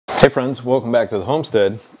Hey friends, welcome back to the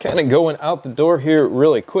homestead. Kind of going out the door here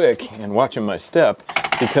really quick and watching my step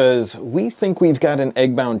because we think we've got an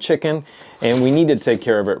egg-bound chicken and we need to take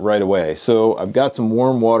care of it right away. So I've got some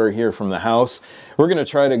warm water here from the house. We're going to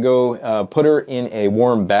try to go put her in a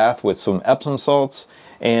warm bath with some Epsom salts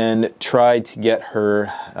and try to get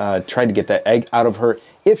that egg out of her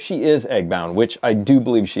if she is egg-bound, which I do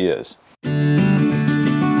believe she is.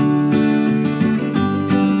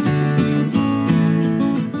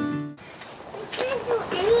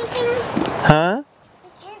 Huh?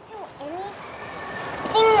 We can't do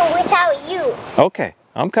anything without you. Okay,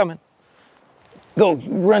 I'm coming. Go,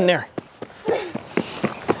 run there.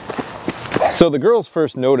 So the girls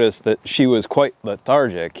first noticed that she was quite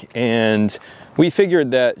lethargic, and we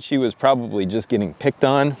figured that she was probably just getting picked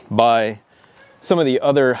on by some of the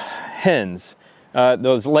other hens.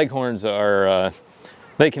 Those leghorns are,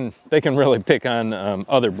 they can really pick on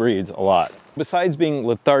other breeds a lot. Besides being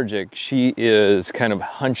lethargic, she is kind of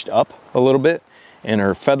hunched up a little bit and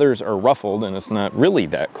her feathers are ruffled and it's not really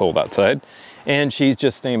that cold outside. And she's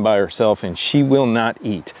just staying by herself and she will not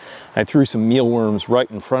eat. I threw some mealworms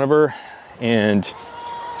right in front of her and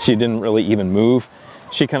she didn't really even move.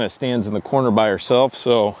 She kind of stands in the corner by herself,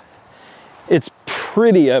 so it's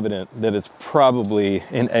pretty evident that it's probably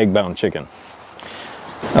an egg-bound chicken.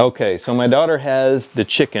 Okay, so my daughter has the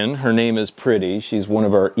chicken. Her name is Pretty. She's one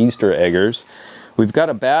of our Easter eggers. We've got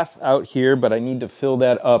a bath out here, but I need to fill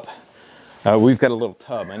that up. We've got a little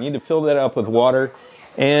tub. I need to fill that up with water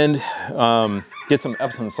and get some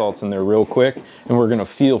Epsom salts in there real quick, and we're gonna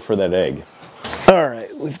feel for that egg. All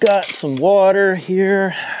right, we've got some water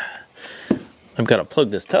here. I've got to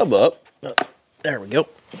plug this tub up. There we go.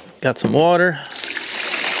 Got some water.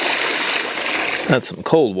 That's some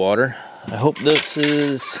cold water. I hope this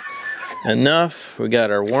is enough. We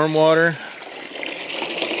got our warm water,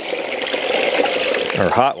 or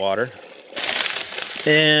hot water,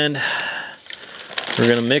 and we're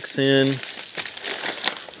gonna mix in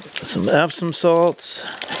some Epsom salts.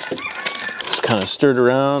 Just kind of stir it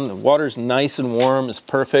around. The water's nice and warm, it's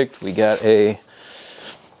perfect. We got a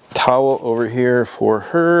towel over here for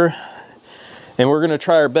her, and we're gonna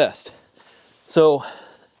try our best. So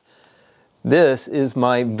this is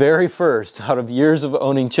my very first, out of years of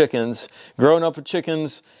owning chickens, growing up with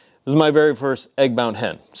chickens, this is my very first egg-bound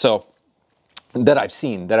hen. So, that I've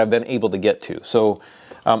seen, that I've been able to get to. So,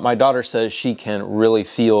 my daughter says she can really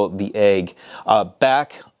feel the egg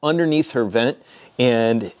back underneath her vent,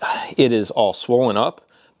 and it is all swollen up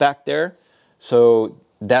back there. So,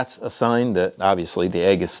 that's a sign that obviously the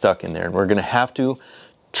egg is stuck in there. And we're gonna have to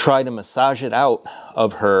try to massage it out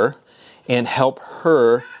of her and help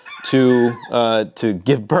her to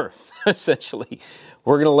give birth, essentially.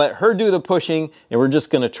 We're gonna let her do the pushing and we're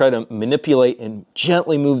just gonna try to manipulate and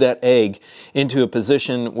gently move that egg into a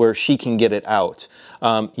position where she can get it out.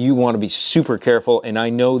 You wanna be super careful, and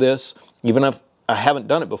I know this, even if I haven't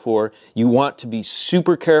done it before, you want to be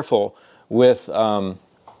super careful with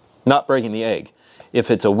not breaking the egg.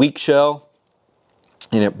 If it's a weak shell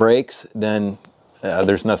and it breaks, then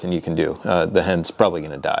there's nothing you can do. The hen's probably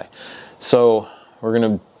gonna die. So we're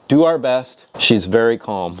gonna do our best. She's very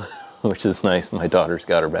calm, which is nice. My daughter's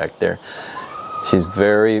got her back there. She's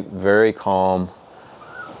very, very calm.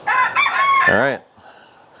 All right,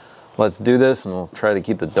 let's do this and we'll try to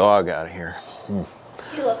keep the dog out of here.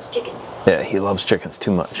 He loves chickens. Yeah, he loves chickens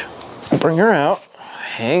too much. Bring her out,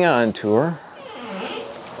 hang on to her,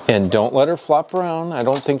 and don't let her flop around. I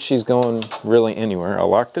don't think she's going really anywhere. I'll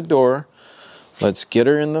lock the door. Let's get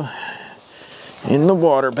her in the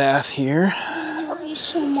water bath here.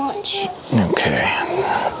 So much. Okay.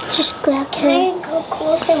 Just grab her. Can I go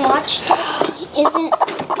close and watch? Isn't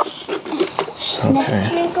she's okay. Next.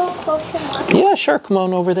 Can I go close and watch? Yeah, sure. Come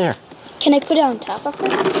on over there. Can I put it on top of her?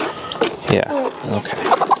 Yeah. Okay.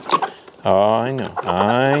 Oh, I know.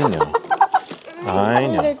 I know. I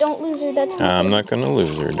know. Lose her. Don't lose her. That's I'm not going to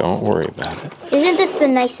lose her. Don't worry about it. Isn't this the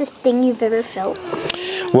nicest thing you've ever felt?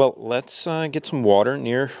 Well, let's get some water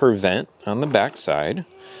near her vent on the back side.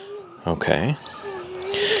 Okay.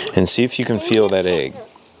 And see if you can feel that egg.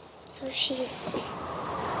 So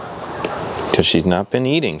because she's not been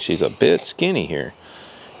eating. She's a bit skinny here.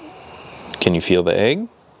 Can you feel the egg?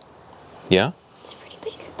 Yeah? It's pretty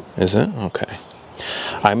big. Is it? Okay.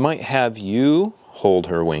 I might have you hold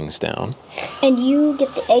her wings down. And you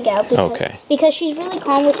get the egg out because she's really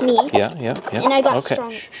calm with me. Yeah. And I got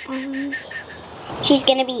strong arms. She's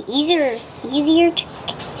gonna be easier to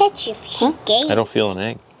catch if she gains. I don't feel an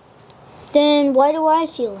egg. Then why do I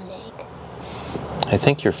feel an egg? I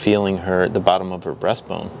think you're feeling the bottom of her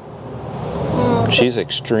breastbone. She's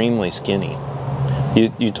extremely skinny.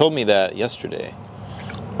 You told me that yesterday.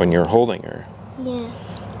 when you're holding her. Yeah.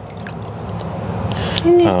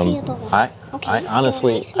 I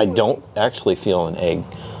honestly, I don't actually feel an egg.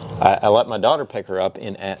 I let my daughter pick her up,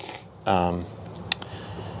 and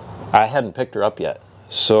I hadn't picked her up yet.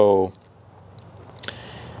 So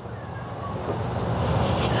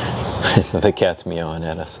the cat's meowing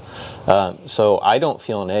at us. So I don't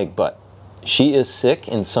feel an egg, but she is sick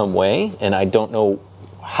in some way, and I don't know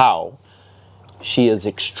how. She is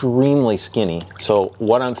extremely skinny. So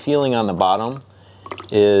what I'm feeling on the bottom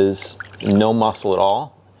is no muscle at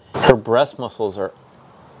all. Her breast muscles are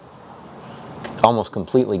almost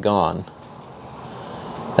completely gone.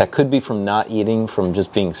 That could be from not eating, from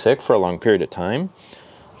just being sick for a long period of time.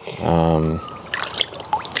 I'm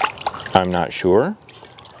not sure.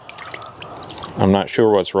 I'm not sure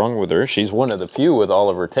what's wrong with her. She's one of the few with all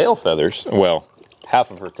of her tail feathers. Well, half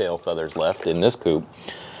of her tail feathers left in this coop.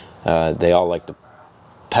 They all like to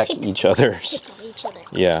peck each other's. Pick each other.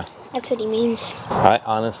 Yeah. That's what he means. I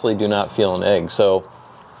honestly do not feel an egg. So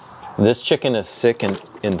this chicken is sick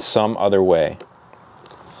in some other way.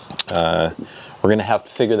 We're gonna have to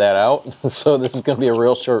figure that out. So this is gonna be a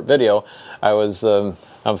real short video. I was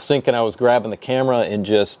thinking I was grabbing the camera and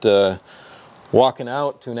just walking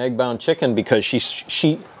out to an egg-bound chicken because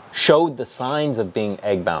she showed the signs of being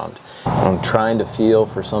egg-bound. I'm trying to feel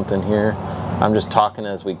for something here. I'm just talking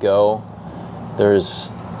as we go.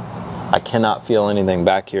 I cannot feel anything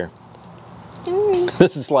back here.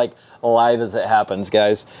 This is like live as it happens,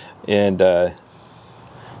 guys. And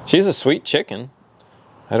she's a sweet chicken.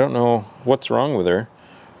 I don't know what's wrong with her.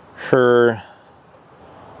 Her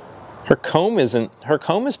comb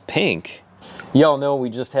is pink. Y'all know we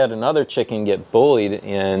just had another chicken get bullied,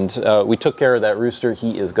 and we took care of that rooster.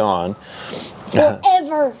 He is gone.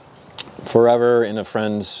 Forever. Forever in a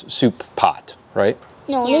friend's soup pot, right?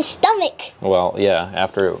 No, in his stomach. Well, yeah,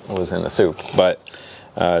 after it was in the soup. But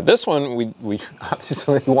this one we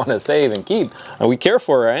obviously want to save and keep. We care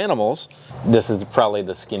for our animals. This is probably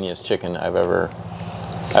the skinniest chicken I've ever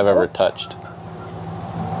touched.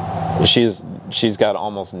 She's got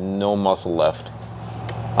almost no muscle left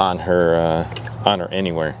on her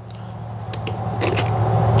anywhere.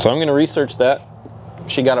 So I'm going to research that.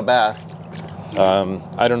 She got a bath.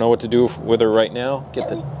 I don't know what to do with her right now.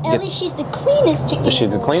 At least she's the cleanest chicken. She's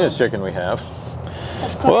the cleanest chicken we have.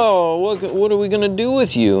 Of course. Whoa, what are we going to do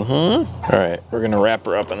with you, huh? All right, we're going to wrap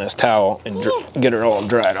her up in this towel and get her all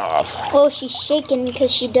dried off. Oh, she's shaking because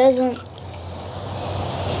she doesn't.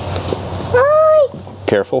 Hi.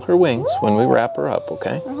 Careful her wings when we wrap her up,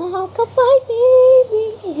 okay? Rockabye,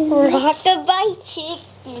 baby. Rockabye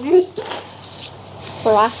chicken.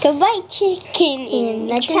 Rockabye chicken in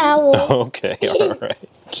the towel. Okay, all right.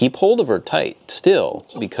 Keep hold of her tight still,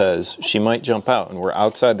 because she might jump out and we're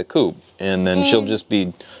outside the coop, and then she'll just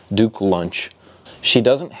be Duke lunch. She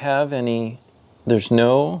doesn't have any, there's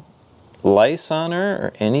no lice on her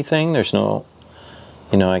or anything. There's no,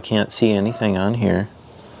 I can't see anything on here.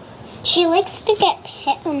 She likes to get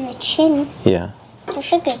pet on the chin. Yeah.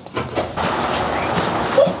 That's a good.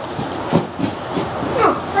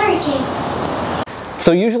 Oh, sorry, chicken.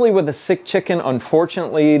 So usually with a sick chicken,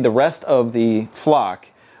 unfortunately, the rest of the flock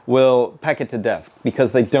will peck it to death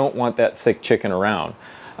because they don't want that sick chicken around.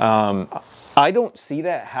 I don't see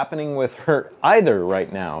that happening with her either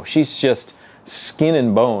right now. She's just skin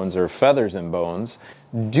and bones, or feathers and bones.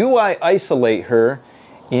 Do I isolate her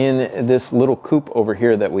in this little coop over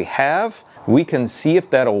here that we have? We can see if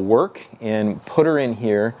that'll work and put her in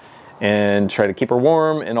here and try to keep her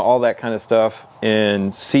warm and all that kind of stuff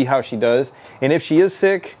and see how she does. And if she is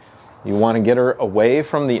sick, you want to get her away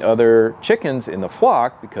from the other chickens in the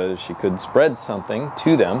flock because she could spread something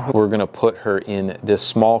to them. We're going to put her in this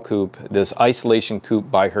small coop, this isolation coop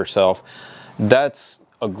by herself. That's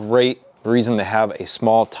a great reason to have a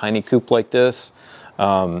small, tiny coop like this.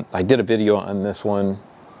 I did a video on this one.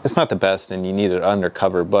 It's not the best and you need it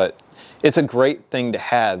undercover, but it's a great thing to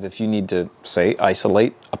have if you need to, say,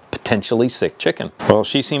 isolate a potentially sick chicken. Well,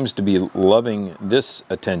 she seems to be loving this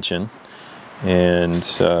attention, and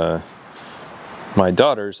my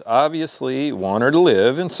daughters obviously want her to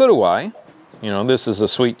live, and so do I. This is a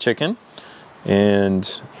sweet chicken,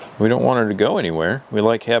 and we don't want her to go anywhere. We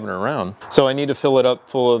like having her around. So I need to fill it up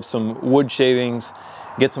full of some wood shavings,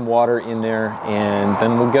 get some water in there, and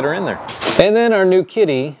then we'll get her in there. And then our new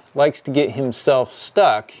kitty likes to get himself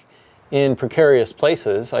stuck in precarious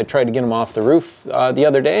places. I tried to get him off the roof the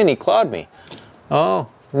other day and he clawed me.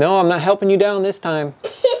 Oh, no, I'm not helping you down this time.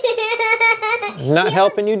 Not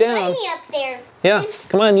helping you down. Funny up there. Yeah,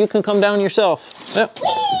 come on, you can come down yourself. Yep.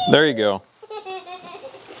 There you go.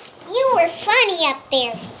 You were funny up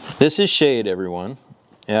there. This is Shade, everyone.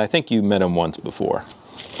 Yeah, I think you met him once before.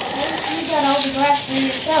 got all the grass for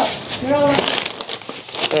yourself. You're all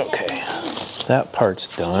Okay, that part's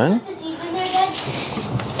done. Put the seeds in there, Dad?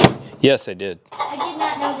 Yes, I did. I did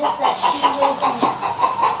not notice that she was in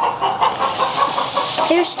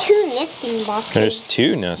there. There's 2 nesting boxes. There's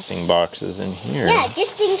 2 nesting boxes in here. Yeah,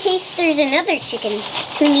 just in case there's another chicken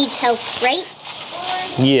who needs help, right?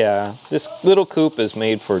 Yeah, this little coop is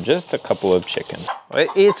made for just a couple of chickens.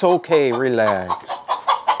 It's okay, relax.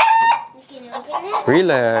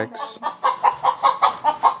 Relax.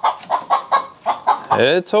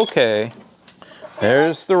 It's okay.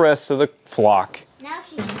 There's the rest of the flock. Now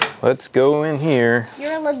she's... Let's go in here.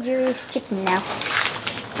 You're a luxurious chicken now.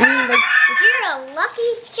 You're a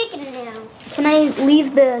lucky chicken now. Can I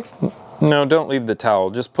leave the... No, don't leave the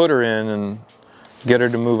towel. Just put her in and get her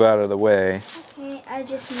to move out of the way. Okay, I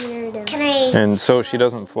just need her to... Can I... And so she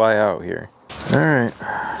doesn't fly out here. All right.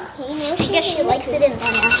 Okay, I guess she likes it in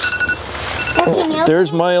there now.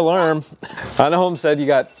 There's my alarm. On a homestead, you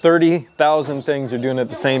got 30,000 things you're doing at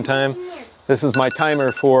the same time. This is my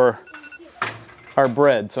timer for our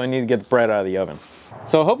bread, so I need to get the bread out of the oven.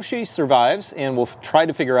 So I hope she survives, and we'll try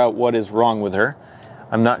to figure out what is wrong with her.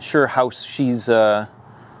 I'm not sure how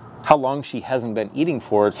long she hasn't been eating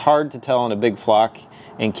for. It's hard to tell in a big flock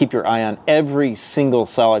and keep your eye on every single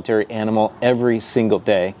solitary animal every single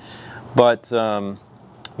day. But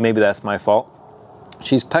maybe that's my fault.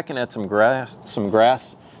 She's pecking at some grass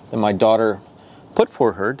that my daughter put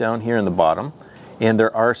for her down here in the bottom. And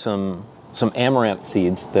there are some amaranth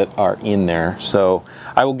seeds that are in there. So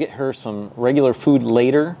I will get her some regular food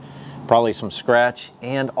later, probably some scratch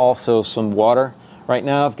and also some water. Right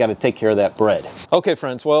now, I've got to take care of that bread. Okay,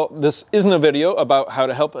 friends, well, this isn't a video about how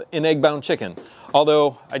to help an egg-bound chicken.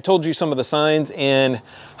 Although I told you some of the signs and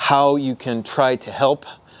how you can try to help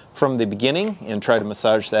from the beginning and try to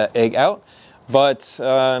massage that egg out. But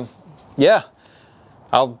yeah,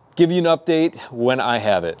 I'll give you an update when I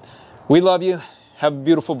have it. We love you. Have a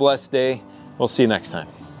beautiful, blessed day. We'll see you next time.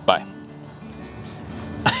 Bye.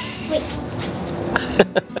 Wait.